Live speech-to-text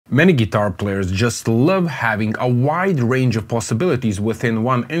Many guitar players just love having a wide range of possibilities within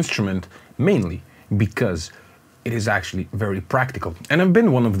one instrument, mainly because it is actually very practical. And I've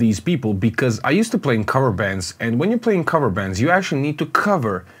been one of these people because I used to play in cover bands, and when you play in cover bands, you actually need to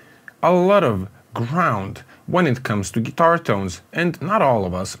cover a lot of ground when it comes to guitar tones. And not all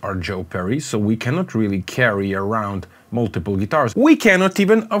of us are Joe Perry, so we cannot really carry around multiple guitars. We cannot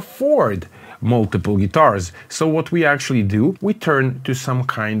even afford multiple guitars. So what we actually do, we turn to some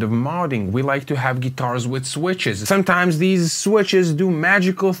kind of modding. We like to have guitars with switches. Sometimes these switches do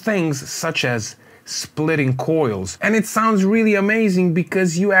magical things, such as splitting coils. And it sounds really amazing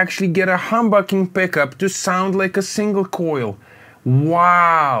because you actually get a humbucking pickup to sound like a single coil.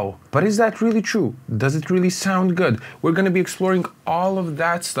 Wow! But is that really true? Does it really sound good? We're going to be exploring all of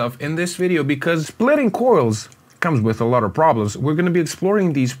that stuff in this video because splitting coils comes with a lot of problems. We're going to be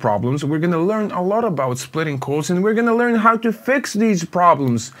exploring these problems. We're going to learn a lot about splitting coils, and we're going to learn how to fix these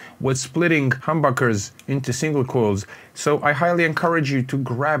problems with splitting humbuckers into single coils. So I highly encourage you to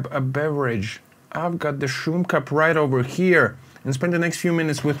grab a beverage. I've got the Shroom Cup right over here, and spend the next few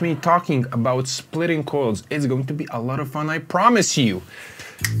minutes with me talking about splitting coils. It's going to be a lot of fun, I promise you.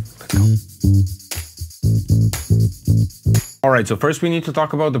 Let's go. Alright, so first we need to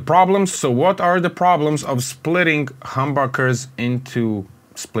talk about the problems. So what are the problems of splitting humbuckers into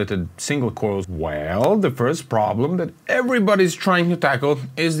splitted single coils? Well, the first problem that everybody's trying to tackle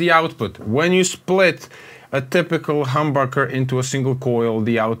is the output. When you split a typical humbucker into a single coil,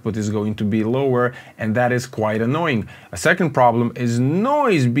 the output is going to be lower, and that is quite annoying. A second problem is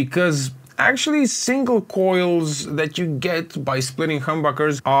noise, because actually single coils that you get by splitting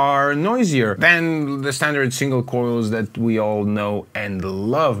humbuckers are noisier than the standard single coils that we all know and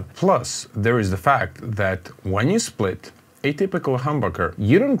love. Plus, there is the fact that when you split a typical humbucker,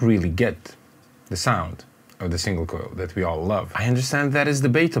 you don't really get the sound of the single coil that we all love. I understand that is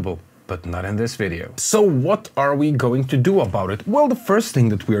debatable, but not in this video. So what are we going to do about it? Well, the first thing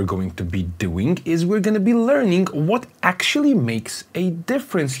that we are going to be doing is we're going to be learning what actually makes a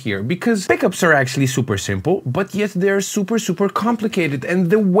difference here, because pickups are actually super simple, but yet they're super complicated, and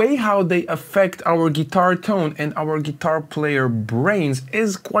the way how they affect our guitar tone and our guitar player brains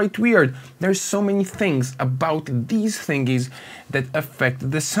is quite weird. There's so many things about these thingies that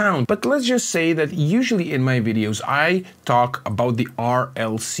affect the sound. But let's just say that usually in my videos I talk about the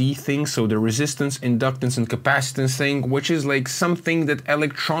RLC thing, so the resistance, inductance and capacitance thing, which is like something that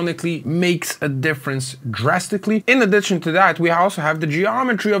electronically makes a difference drastically. In addition to that, we also have the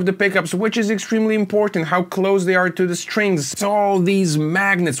geometry of the pickups, which is extremely important, how close they are to the strings. So all these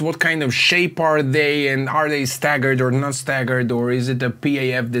magnets, what kind of shape are they, and are they staggered or not staggered, or is it a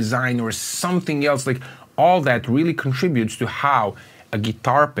PAF design or something else? Like, all that really contributes to how a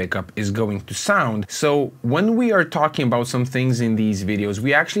guitar pickup is going to sound. So when we are talking about some things in these videos,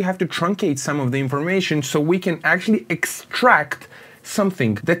 we actually have to truncate some of the information so we can actually extract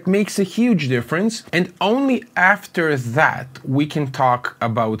something that makes a huge difference, and only after that we can talk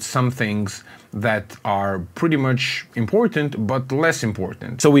about some things that are pretty much important but less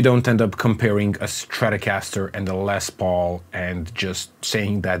important. So we don't end up comparing a Stratocaster and a Les Paul and just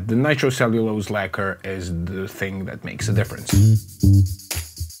saying that the nitrocellulose lacquer is the thing that makes a difference.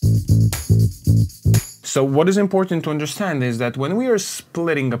 So what is important to understand is that when we are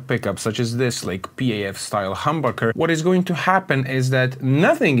splitting a pickup such as this, like PAF style humbucker, what is going to happen is that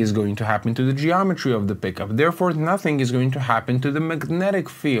nothing is going to happen to the geometry of the pickup. Therefore, nothing is going to happen to the magnetic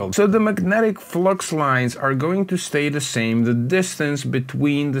field. So the magnetic flux lines are going to stay the same. The distance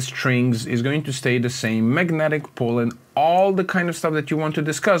between the strings is going to stay the same. Magnetic pull and all the kind of stuff that you want to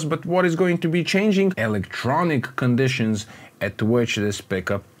discuss. But what is going to be changing? Electronic conditions at which this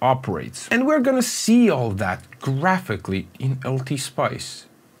pickup operates. And we're gonna see all that graphically in LT Spice,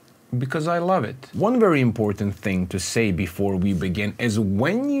 because I love it. One very important thing to say before we begin is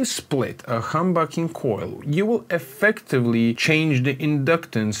when you split a humbucking coil, you will effectively change the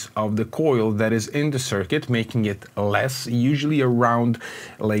inductance of the coil that is in the circuit, making it less, usually around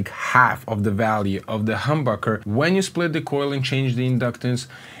like half of the value of the humbucker. When you split the coil and change the inductance,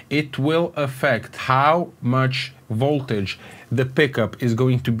 it will affect how much voltage the pickup is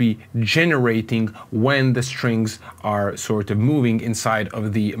going to be generating when the strings are sort of moving inside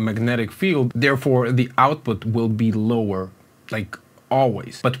of the magnetic field. Therefore, the output will be lower, like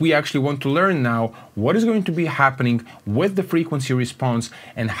always. But we actually want to learn now what is going to be happening with the frequency response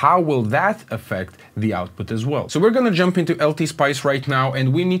and how will that affect the output as well. So we're going to jump into LT Spice right now,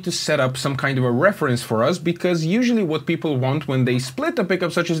 and we need to set up some kind of a reference for us, because usually what people want when they split a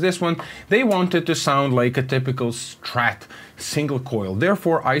pickup such as this one, they want it to sound like a typical Strat single coil.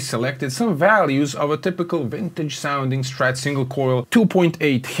 Therefore, I selected some values of a typical vintage sounding Strat single coil: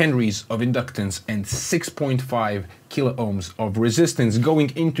 2.8 Henries of inductance and 6.5 kilo ohms of resistance,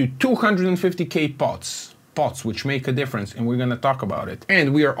 going into 250k pots, which make a difference, and we're gonna talk about it.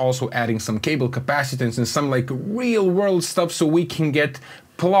 And we are also adding some cable capacitance and some like real world stuff, so we can get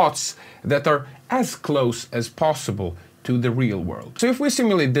plots that are as close as possible to the real world. So if we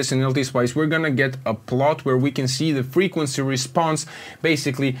simulate this in LT Spice, we're gonna get a plot where we can see the frequency response,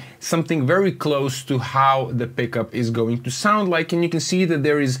 basically something very close to how the pickup is going to sound like, and you can see that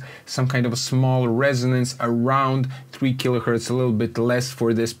there is some kind of a small resonance around 3 kilohertz, a little bit less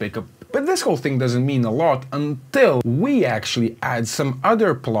for this pickup. But this whole thing doesn't mean a lot until we actually add some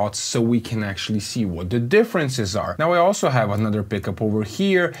other plots so we can actually see what the differences are. Now I also have another pickup over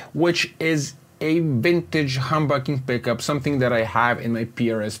here, which is a vintage humbucking pickup, something that I have in my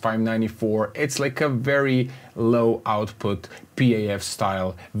PRS 594. It's like a very low output PAF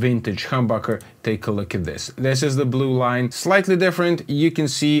style vintage humbucker. Take a look at this. This is the blue line, slightly different. You can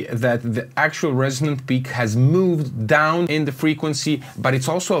see that the actual resonant peak has moved down in the frequency, but it's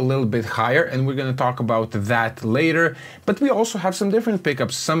also a little bit higher, and we're going to talk about that later. But we also have some different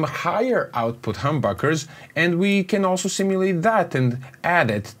pickups, some higher output humbuckers, and we can also simulate that and add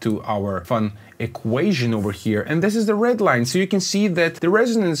it to our fun equation over here. And this is the red line, so you can see that the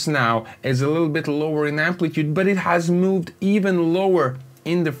resonance now is a little bit lower in amplitude, but it has moved even lower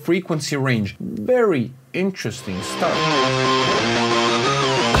in the frequency range. Very interesting stuff.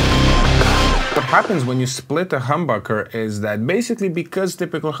 What happens when you split a humbucker is that basically, because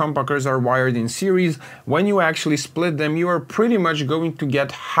typical humbuckers are wired in series, when you actually split them, you are pretty much going to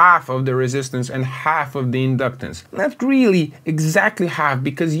get half of the resistance and half of the inductance. Not really exactly half,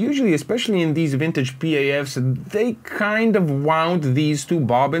 because usually, especially in these vintage PAFs, they kind of wound these two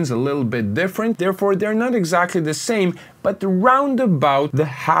bobbins a little bit different. Therefore, they're not exactly the same, but round about the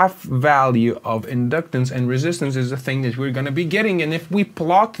half value of inductance and resistance is the thing that we're going to be getting. And if we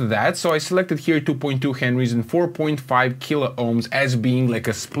plot that, so I selected here 2.2 Henries and 4.5 kilo ohms as being like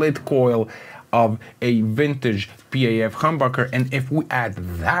a split coil of a vintage PAF humbucker, and if we add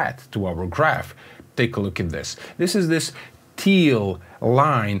that to our graph, take a look at this. This is this teal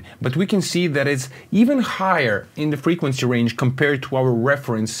line, but we can see that it's even higher in the frequency range compared to our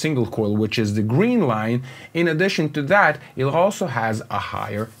reference single coil, which is the green line. In addition to that, it also has a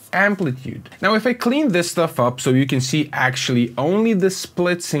higher amplitude. Now, if I clean this stuff up so you can see actually only the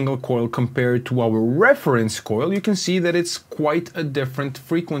split single coil compared to our reference coil, you can see that it's quite a different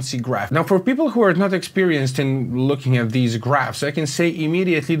frequency graph. Now, for people who are not experienced in looking at these graphs, I can say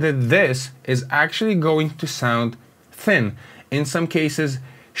immediately that this is actually going to sound thin, in some cases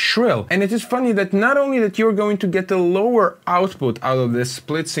shrill. And it is funny that not only that you're going to get a lower output out of this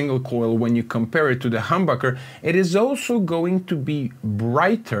split single coil when you compare it to the humbucker, it is also going to be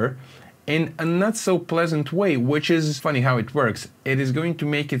brighter in a not so pleasant way, which is funny how it works. It is going to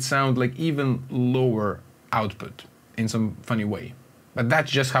make it sound like even lower output in some funny way. But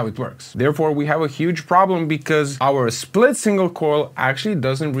that's just how it works. Therefore, we have a huge problem, because our split single coil actually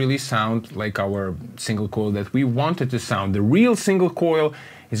doesn't really sound like our single coil that we want it to sound. The real single coil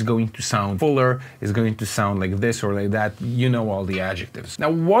is going to sound fuller, is going to sound like this or like that. You know all the adjectives. Now,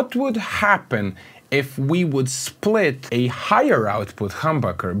 what would happen if we would split a higher output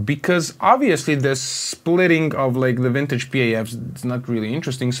humbucker? Because obviously the splitting of like the vintage PAFs is not really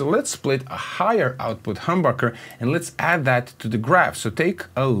interesting, so let's split a higher output humbucker and let's add that to the graph. So take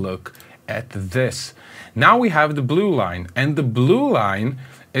a look at this. Now we have the blue line, and the blue line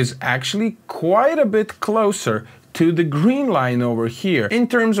is actually quite a bit closer to the green line over here. In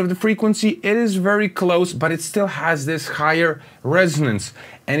terms of the frequency, it is very close, but it still has this higher resonance.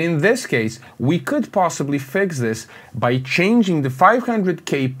 And in this case, we could possibly fix this by changing the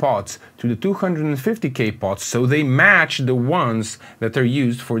 500k pots to the 250k pots, so they match the ones that are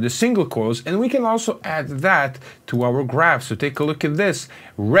used for the single coils. And we can also add that to our graph. So take a look at this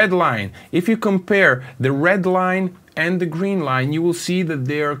red line. If you compare the red line and the green line, you will see that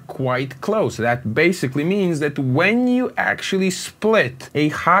they are quite close. That basically means that when you actually split a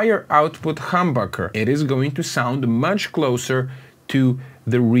higher output humbucker, it is going to sound much closer to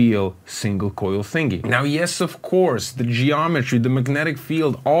the real single coil thingy. Now, yes, of course, the geometry, the magnetic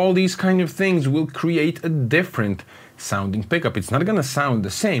field, all these kind of things will create a different sounding pickup. It's not gonna sound the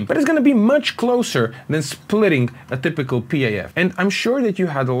same, but it's gonna be much closer than splitting a typical PAF. And I'm sure that you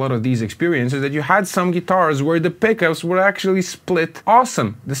had a lot of these experiences, that you had some guitars where the pickups were actually split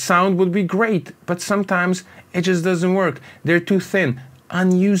awesome. The sound would be great, but sometimes it just doesn't work. They're too thin,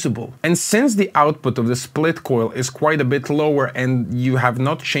 unusable. And since the output of the split coil is quite a bit lower and you have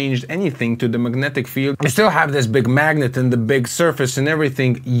not changed anything to the magnetic field, you still have this big magnet and the big surface and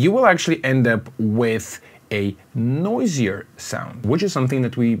everything, you will actually end up with a noisier sound, which is something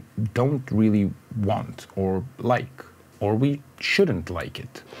that we don't really want or like, or we shouldn't like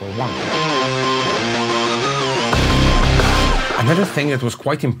it or want it. Another thing that was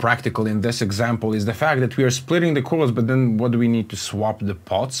quite impractical in this example is the fact that we are splitting the coils, but then what do we need to swap the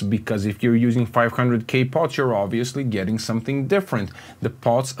pots? Because if you're using 500K pots, you're obviously getting something different. The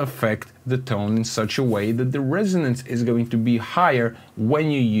pots affect the tone in such a way that the resonance is going to be higher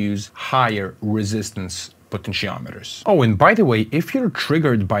when you use higher resistance potentiometers. Oh, and by the way, if you're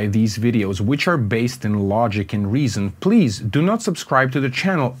triggered by these videos, which are based in logic and reason, please do not subscribe to the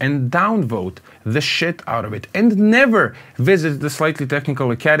channel and downvote the shit out of it. And never visit the Slightly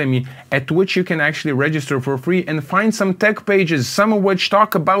Technical Academy, at which you can actually register for free and find some tech pages, some of which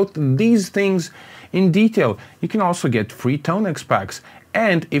talk about these things in detail. You can also get free Tonex packs.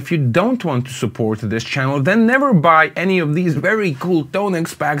 And if you don't want to support this channel, then never buy any of these very cool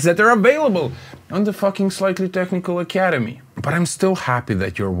Tonex packs that are available on the fucking Slightly Technical Academy. But I'm still happy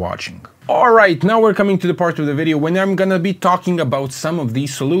that you're watching. Alright, now we're coming to the part of the video when I'm gonna be talking about some of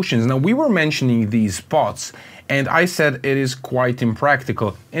these solutions. Now, we were mentioning these pots, and I said it is quite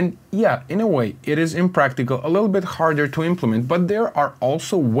impractical. And yeah, in a way, it is impractical, a little bit harder to implement, but there are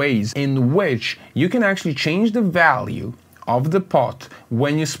also ways in which you can actually change the value of the pot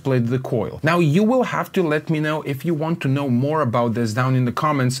when you split the coil. Now, you will have to let me know if you want to know more about this down in the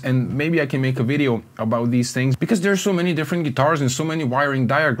comments, and maybe I can make a video about these things, because there are so many different guitars and so many wiring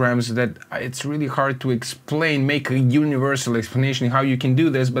diagrams that it's really hard to explain, make a universal explanation how you can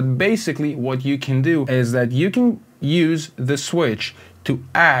do this. But basically what you can do is that you can use the switch to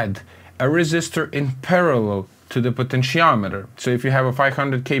add a resistor in parallel to the potentiometer. So if you have a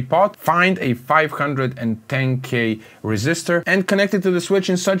 500K pot, find a 510K resistor and connect it to the switch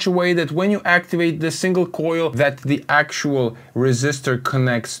in such a way that when you activate the single coil, that the actual resistor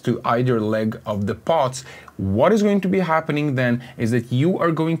connects to either leg of the pots. What is going to be happening then is that you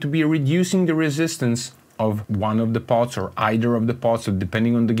are going to be reducing the resistance of one of the pots or either of the pots, so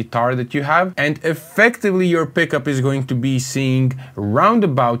depending on the guitar that you have, and effectively your pickup is going to be seeing round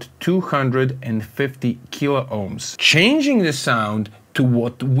about 250 kilo ohms, changing the sound to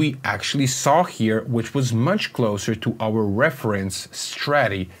what we actually saw here, which was much closer to our reference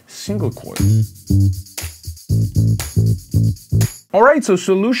Strati single coil. Alright, so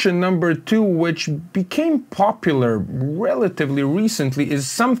solution number 2, which became popular relatively recently, is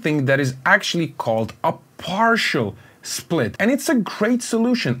something that is actually called a partial split. And it's a great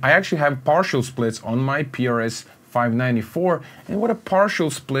solution. I actually have partial splits on my PRS 594, and what a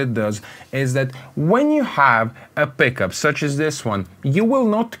partial split does is that when you have a pickup such as this one, you will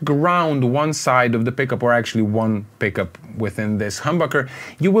not ground one side of the pickup, or actually one pickup within this humbucker,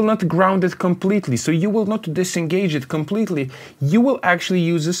 you will not ground it completely, so you will not disengage it completely. You will actually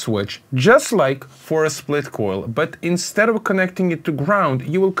use a switch, just like for a split coil, but instead of connecting it to ground,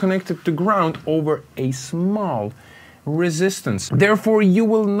 you will connect it to ground over a small resistance. Therefore, you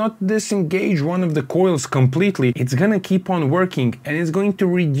will not disengage one of the coils completely. It's gonna keep on working and it's going to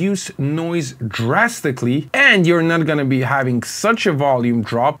reduce noise drastically, and you're not gonna be having such a volume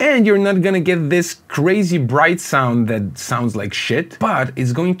drop, and you're not gonna get this crazy bright sound that sounds like shit, but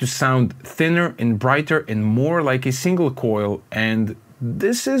it's going to sound thinner and brighter and more like a single coil. And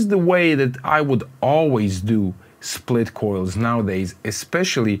this is the way that I would always do split coils nowadays,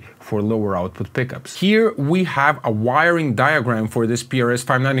 especially for lower output pickups. Here we have a wiring diagram for this PRS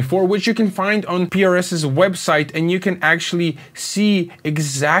 594, which you can find on PRS's website, and you can actually see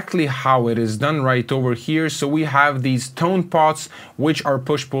exactly how it is done right over here. So we have these tone pots, which are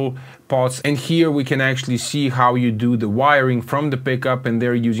push-pull pots, and here we can actually see how you do the wiring from the pickup, and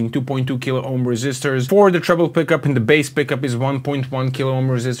they're using 2.2 kilo ohm resistors. For the treble pickup and the bass pickup is 1.1 kilo ohm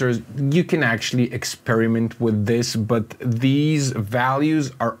resistors. You can actually experiment with this, but these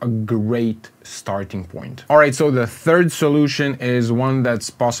values are a great starting point. Alright, so the third solution is one that's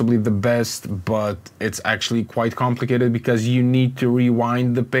possibly the best, but it's actually quite complicated because you need to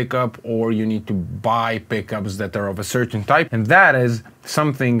rewind the pickup, or you need to buy pickups that are of a certain type, and that is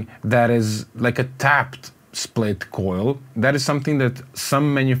something that is like a tapped split coil. That is something that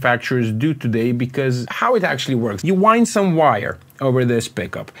some manufacturers do today, because how it actually works: you wind some wire over this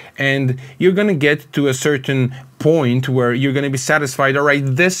pickup, and you're going to get to a certain point where you're going to be satisfied. All right,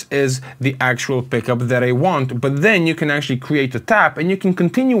 this is the actual pickup that I want, but then you can actually create a tap and you can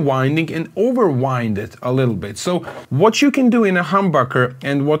continue winding and overwind it a little bit. So what you can do in a humbucker,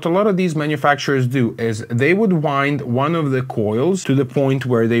 and what a lot of these manufacturers do, is they would wind one of the coils to the point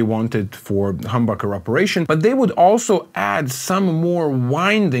where they want it for humbucker operation, but they would also add some more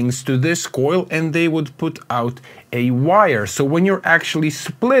windings to this coil and they would put out a wire. So when you're actually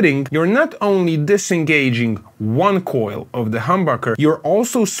splitting, you're not only disengaging one coil of the humbucker, you're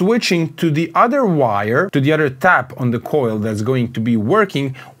also switching to the other wire, to the other tap on the coil that's going to be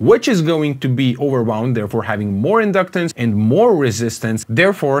working, which is going to be overwound, therefore having more inductance and more resistance,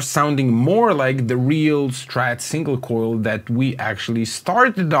 therefore sounding more like the real Strat single coil that we actually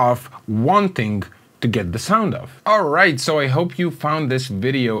started off wanting to get the sound of. Alright, so I hope you found this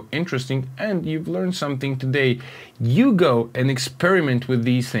video interesting and you've learned something today. You go and experiment with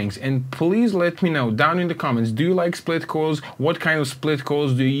these things, and please let me know down in the comments, do you like split coils? What kind of split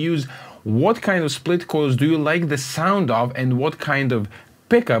coils do you use? What kind of split coils do you like the sound of, and what kind of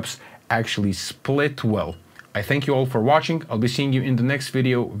pickups actually split well? I thank you all for watching. I'll be seeing you in the next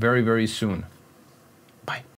video very, very soon. Bye.